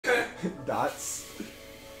Dots.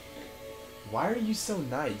 Why are you so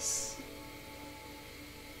nice?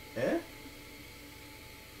 Eh?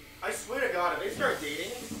 I swear to God, if they start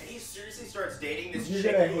dating, and he seriously starts dating this You're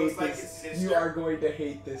chick gonna who hate looks like this. his sister. You are going to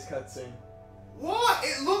hate this cutscene. What?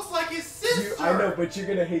 It looks like his sister! I know, but you're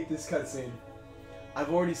gonna hate this cutscene.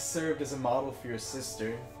 I've already served as a model for your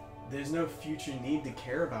sister. There's no future need to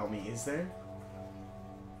care about me, is there?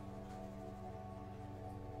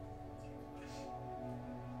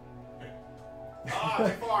 Ah, too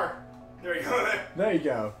far. There you go. There you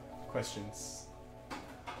go. Questions.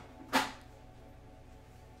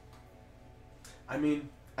 I mean,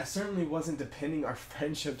 I certainly wasn't depending our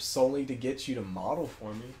friendship solely to get you to model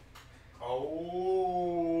for me. Oh.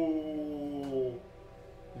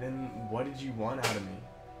 Then what did you want out of me?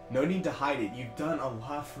 No need to hide it. You've done a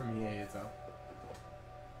lot for me, Ayato.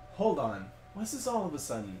 Hold on. What's this all of a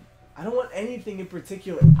sudden? I don't want anything in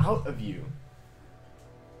particular out of you.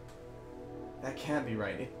 That can't be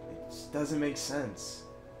right. It just doesn't make sense.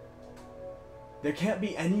 There can't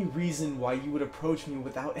be any reason why you would approach me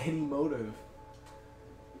without any motive.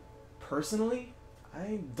 Personally,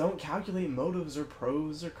 I don't calculate motives or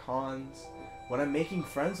pros or cons when I'm making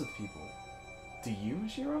friends with people. Do you,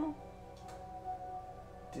 Mishiro?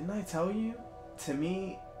 Didn't I tell you? To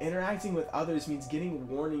me, interacting with others means getting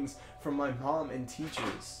warnings from my mom and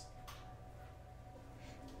teachers.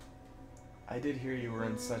 I did hear you were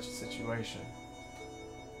in such a situation.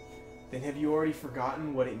 Then have you already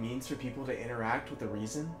forgotten what it means for people to interact with a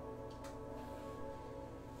reason?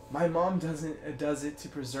 My mom does it to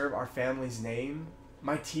preserve our family's name.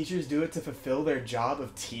 My teachers do it to fulfill their job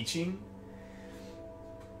of teaching.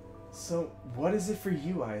 So, what is it for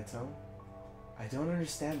you, Ayato? I don't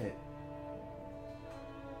understand it.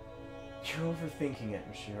 You're overthinking it,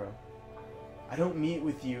 Mishiro. I don't meet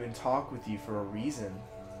with you and talk with you for a reason.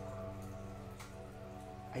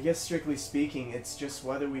 I guess strictly speaking, it's just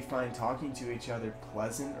whether we find talking to each other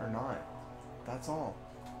pleasant or not. That's all.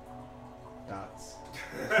 Dots.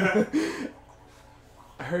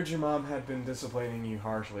 I heard your mom had been disciplining you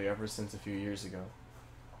harshly ever since a few years ago.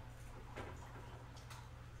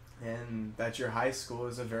 And that your high school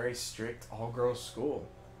is a very strict all-girls school.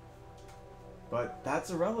 But that's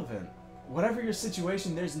irrelevant. Whatever your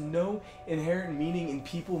situation, there's no inherent meaning in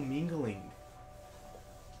people mingling.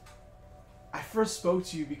 I first spoke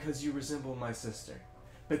to you because you resemble my sister,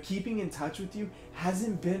 but keeping in touch with you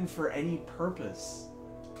hasn't been for any purpose.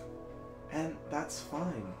 And that's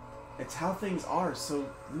fine. It's how things are, so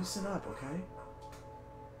loosen up, okay?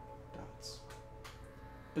 Dots.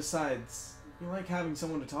 Besides, you like having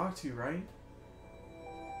someone to talk to, right?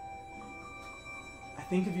 I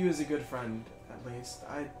think of you as a good friend, at least.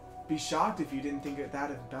 I'd be shocked if you didn't think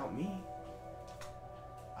that about me.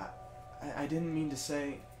 I didn't mean to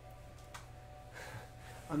say...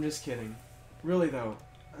 I'm just kidding. Really though,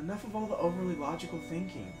 enough of all the overly logical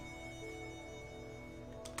thinking.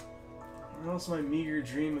 Or else my meager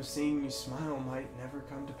dream of seeing you smile might never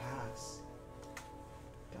come to pass.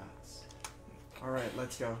 Dots. Alright,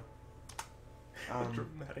 let's go.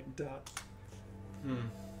 Dramatic dots.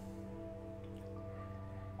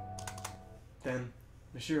 Then,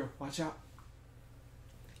 Mishiro, watch out.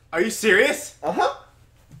 Are you serious? Uh-huh.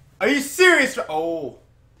 Are you serious? Oh.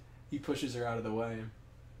 He pushes her out of the way.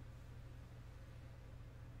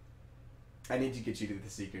 I need to get you to the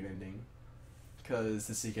secret ending. Because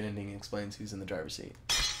the secret ending explains who's in the driver's seat.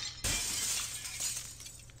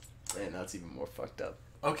 And that's even more fucked up.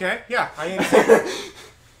 Okay, yeah, I understand.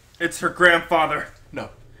 It's her grandfather. No.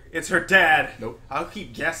 It's her dad. Nope. I'll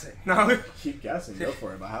keep guessing. No. Keep guessing. Go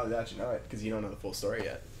for it. But how did you know it? Because you don't know the full story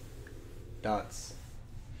yet. Dots.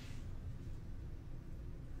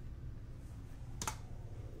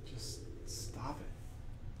 Just stop it.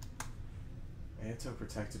 Ayato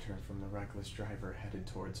protected her from the reckless driver headed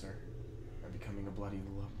towards her and becoming a bloody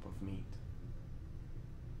lump of meat.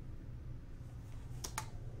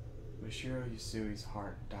 Mishiro Yusui's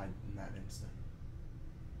heart died in that instant.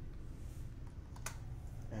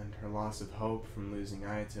 And her loss of hope from losing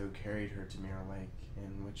Ayato carried her to Mirror Lake,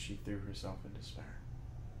 in which she threw herself in despair.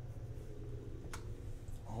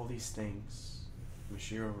 All these things,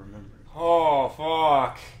 Mishiro remembered. Oh,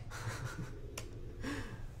 fuck.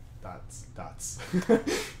 Dots.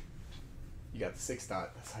 You got the 6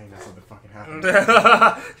 dot. That's how you know something fucking happened.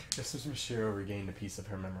 Just as Mishiro regained a piece of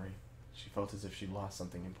her memory, she felt as if she'd lost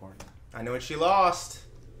something important. I know what she lost.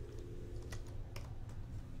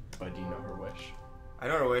 But do you know her wish? I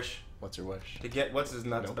know her wish. What's her wish? To get what's his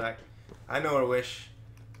nuts Nope. back. I know her wish.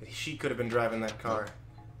 She could have been driving that car.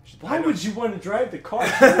 Why would you want to drive the car?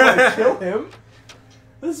 You want to kill him?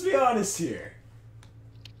 Let's be honest here.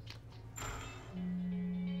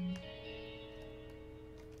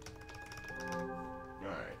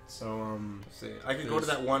 So, Let's see. I could go to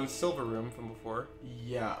that one silver room from before.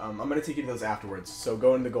 Yeah, I'm gonna take you to those afterwards. So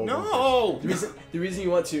go into the gold room No! first. The reason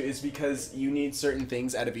you want to is because you need certain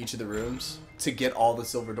things out of each of the rooms to get all the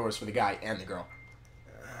silver doors for the guy and the girl.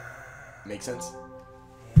 Make sense?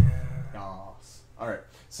 Yeah. Yes. Alright,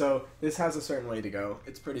 so this has a certain way to go.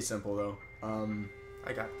 It's pretty simple, though.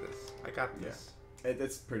 I got this. I got this. Yeah.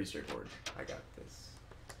 It's pretty straightforward. I got this.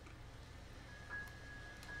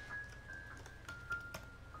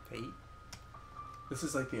 Hey. This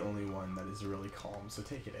is like the only one that is really calm, so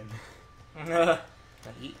take it in. Can I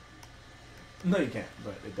eat? No, you can't,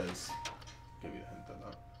 but it does give you the hint of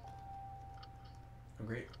that. A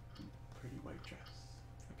great, pretty white dress.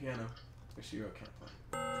 A piano, which Shiro can't play.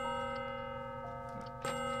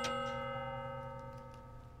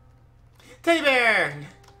 Teddy bear!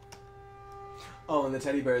 Oh, and the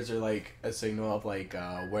teddy bears are like a signal of like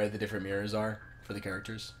where the different mirrors are for the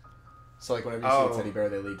characters. So like whenever you see a teddy bear,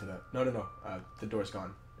 they lead to that. No. The door's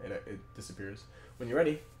gone. It disappears. When you're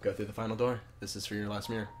ready, go through the final door. This is for your last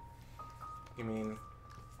mirror. You mean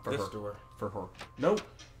For this her. door? For her. Nope.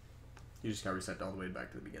 You just got reset all the way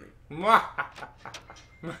back to the beginning.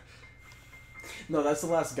 No, that's the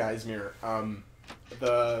last guy's mirror.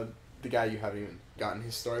 The guy you haven't even gotten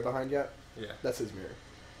his story behind yet. Yeah. That's his mirror.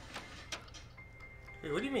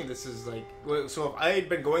 Wait, what do you mean this is like... So if I had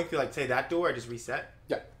been going through, like, say, that door, I just reset?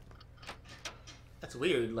 Yeah. That's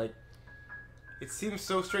weird. Like, it seems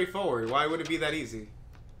so straightforward. Why would it be that easy?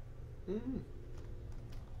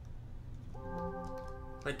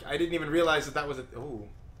 Like, I didn't even realize that was a... Oh,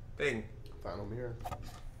 thing. Final mirror.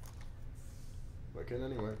 Look in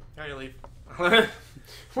anyway. How do you leave?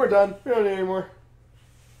 We're done. We don't need any more.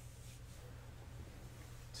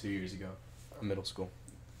 2 years ago. Middle school.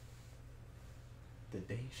 The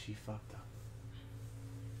day she fucked up.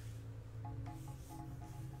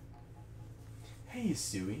 Hey,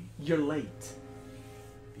 Suey. You're late.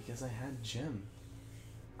 Because I had gym.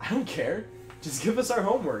 I don't care. Just give us our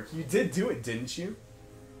homework. You did do it, didn't you?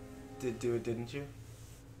 Did do it, didn't you?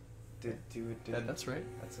 Did do it, didn't That's right.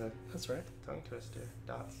 That's right. Tongue twister.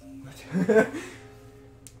 Dots.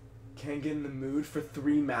 Can't get in the mood for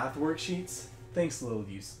 3 math worksheets? Thanks, little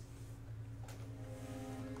use.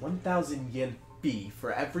 1,000 yen fee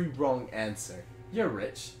for every wrong answer. You're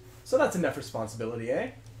rich. So that's enough responsibility, eh?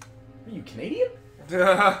 Are you Canadian?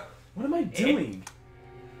 What am I doing?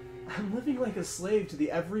 I'm living like a slave to the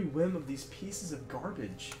every whim of these pieces of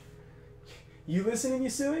garbage. You listening,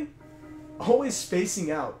 Yusui? Always spacing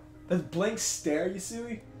out. That blank stare,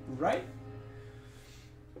 Yusui, right?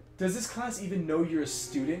 Does this class even know you're a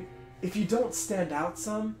student? If you don't stand out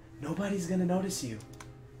some, nobody's gonna notice you.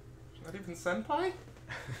 Not even senpai?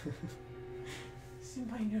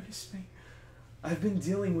 Senpai noticed me. I've been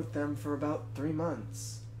dealing with them for about 3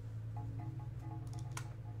 months.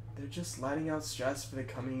 They're just letting out stress for the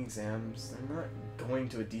coming exams. They're not going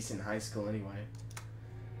to a decent high school anyway.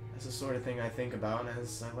 That's the sort of thing I think about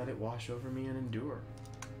as I let it wash over me and endure.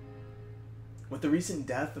 With the recent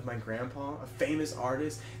death of my grandpa, a famous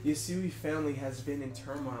artist, the Yusui family has been in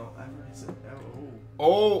turmoil ever since.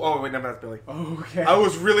 Oh, wait, no, that's Billy. Oh, okay. I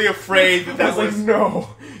was really afraid that I was like,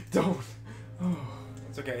 no, don't. Oh.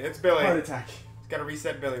 It's okay, it's Billy. Heart attack. Just gotta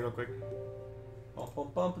reset Billy real quick.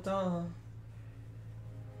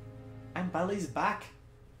 And Billy's back.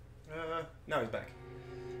 No, he's back.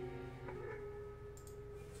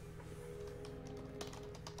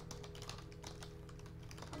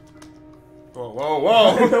 Whoa, whoa,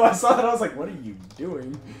 whoa! No, I saw that. I was like, what are you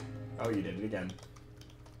doing? Oh, you did it again.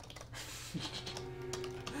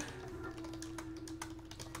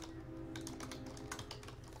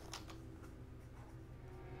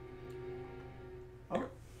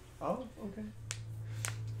 Oh, okay.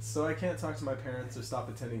 So I can't talk to my parents or stop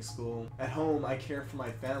attending school. At home, I care for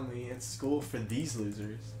my family. At school, for these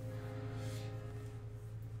losers.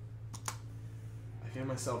 I feel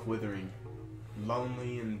myself withering,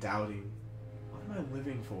 lonely and doubting. What am I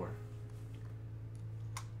living for?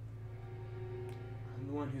 I'm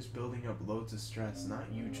the one who's building up loads of stress, not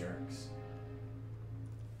you jerks.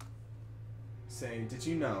 Say, did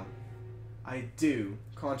you know? I do,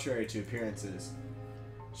 contrary to appearances.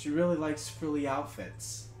 She really likes frilly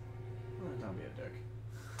outfits. Oh, don't be a dick.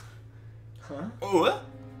 Huh? What?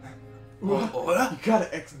 What? You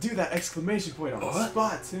gotta do that exclamation point on the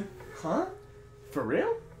spot, too. Huh? For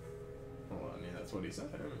real? Well, I mean, that's what he said.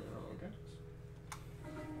 Okay.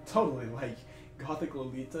 Totally, like, Gothic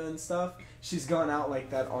Lolita and stuff. She's gone out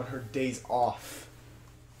like that on her days off.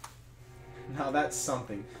 Now that's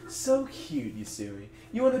something. So cute, Yusui.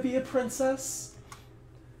 You want to be a princess?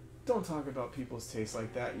 Don't talk about people's taste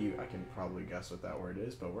like that. I can probably guess what that word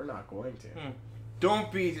is, but we're not going to.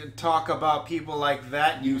 Don't talk about people like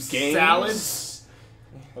that, you Games? salads.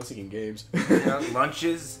 I was thinking games.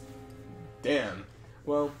 Lunches. Damn.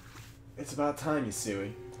 Well, it's about time,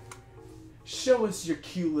 Yasui. Show us your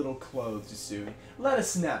cute little clothes, Yasui. Let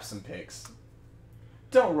us snap some pics.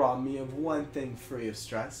 Don't rob me of one thing free of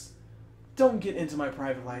stress. Don't get into my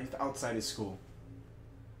private life outside of school.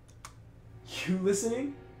 You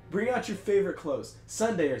listening? Bring out your favorite clothes.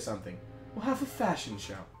 Sunday or something. We'll have a fashion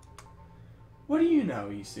show. What do you know,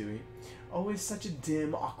 Yasui? Always such a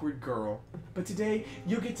dim, awkward girl. But today,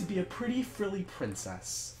 you'll get to be a pretty, frilly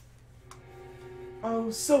princess.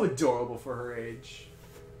 Oh, so adorable for her age.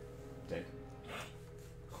 Dave.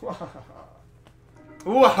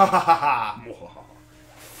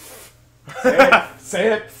 Say it!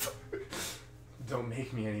 Say it! Don't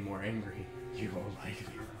make me any more angry. You won't like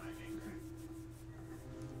me when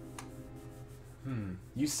I'm angry.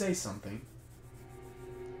 You say something.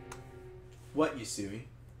 What, Yasui?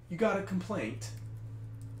 You got a complaint?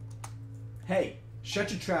 Hey,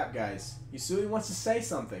 shut your trap, guys. Yasui wants to say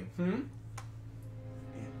something. And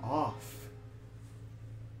off.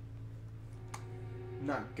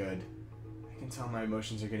 Not good. I can tell my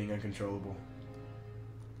emotions are getting uncontrollable.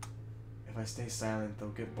 If I stay silent, they'll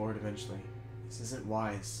get bored eventually. This isn't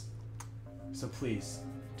wise. So please,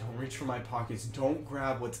 don't reach for my pockets. Don't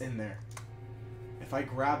grab what's in there. If I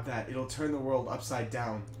grab that, it'll turn the world upside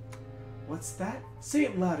down. What's that? Say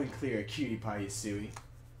it loud and clear, cutie pie Yasui.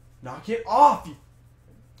 Knock it off, you...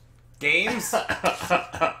 Games?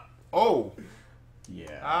 Oh.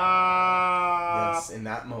 Yeah. Yes, in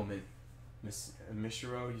that moment,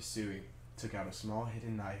 Mishiro Yasui took out a small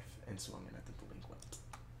hidden knife and swung it at the delinquent.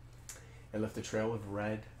 It left a trail of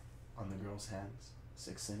red on the girl's hands,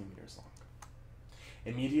 6 centimeters long.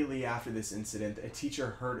 Immediately after this incident, a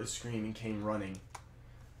teacher heard a scream and came running.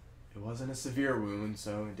 It wasn't a severe wound,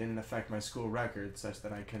 so it didn't affect my school record such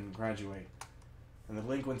that I couldn't graduate. And the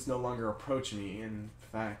delinquents no longer approach me. In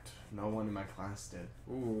fact, no one in my class did.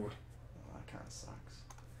 Ooh. Well, that kind of sucks.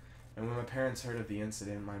 And when my parents heard of the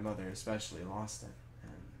incident, my mother especially lost it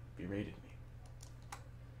and berated me.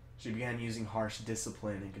 She began using harsh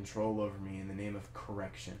discipline and control over me in the name of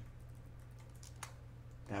correction.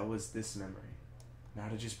 That was this memory. Now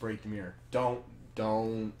to just break the mirror.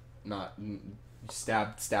 Not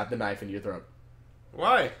stab the knife into your throat.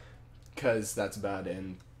 Why? Because that's bad,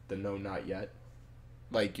 and the no, not yet.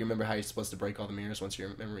 Like, you remember how you're supposed to break all the mirrors once your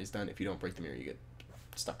memory's done? If you don't break the mirror, you get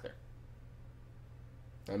stuck there.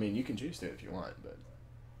 I mean, you can choose to if you want, but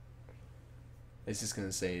it's just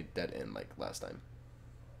gonna say dead end like last time.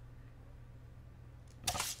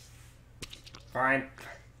 Fine.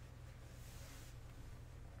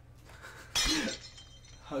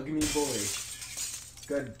 Hug me, bully.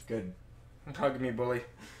 Good, good. Hug me, bully.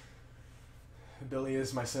 Billy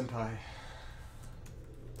is my senpai.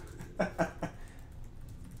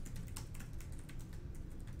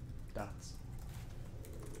 Dots.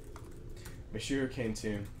 Mishiro came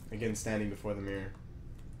to, again standing before the mirror.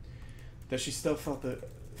 Though she still felt a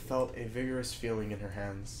vigorous feeling in her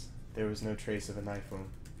hands, there was no trace of a knife wound.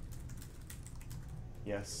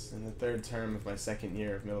 Yes, in the 3rd term of my 2nd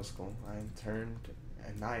year of middle school, I turned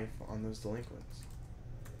a knife on those delinquents.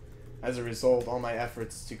 As a result, all my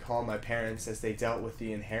efforts to calm my parents as they dealt with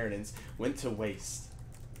the inheritance went to waste.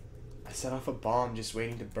 I set off a bomb just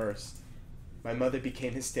waiting to burst. My mother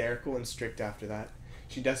became hysterical and strict after that.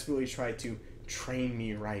 She desperately tried to train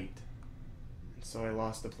me right. And so I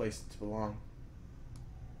lost the place to belong.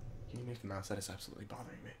 Can you make the mouse? That is absolutely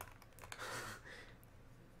bothering me.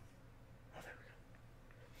 Oh, there we go.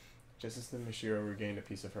 Just as the Mishiro regained a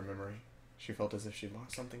piece of her memory, she felt as if she'd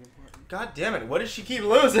lost something important. God damn it, what does she keep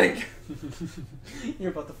losing? You're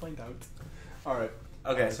about to find out. Alright.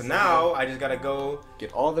 Okay, so now I just gotta go...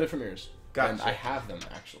 Get all the different mirrors. Gotcha. And I have them,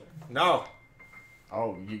 actually. No.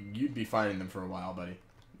 Oh, you'd be finding them for a while, buddy.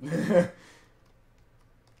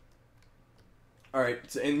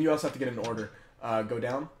 Alright, so, and you also have to get in order. Go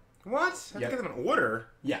down. What? I have to get them in order?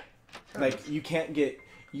 Yeah. Like, you can't get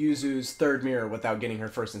Yuzu's 3rd mirror without getting her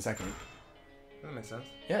 1st and 2nd. That makes sense.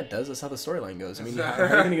 Yeah, it does. That's how the storyline goes. I mean, how are you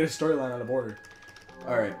going to get a storyline out of order?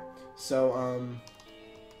 Alright. So,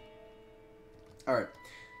 Alright.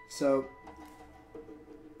 So,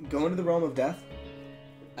 go into the realm of death.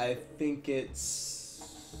 I think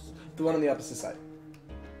it's the one on the opposite side.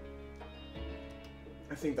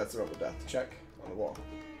 I think that's the realm of death. Check on the wall.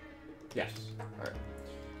 Yes. Alright.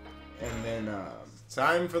 And then,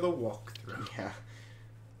 time for the walkthrough. Yeah.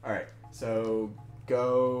 Alright. So,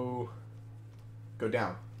 go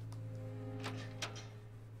down.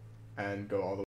 And go all the way.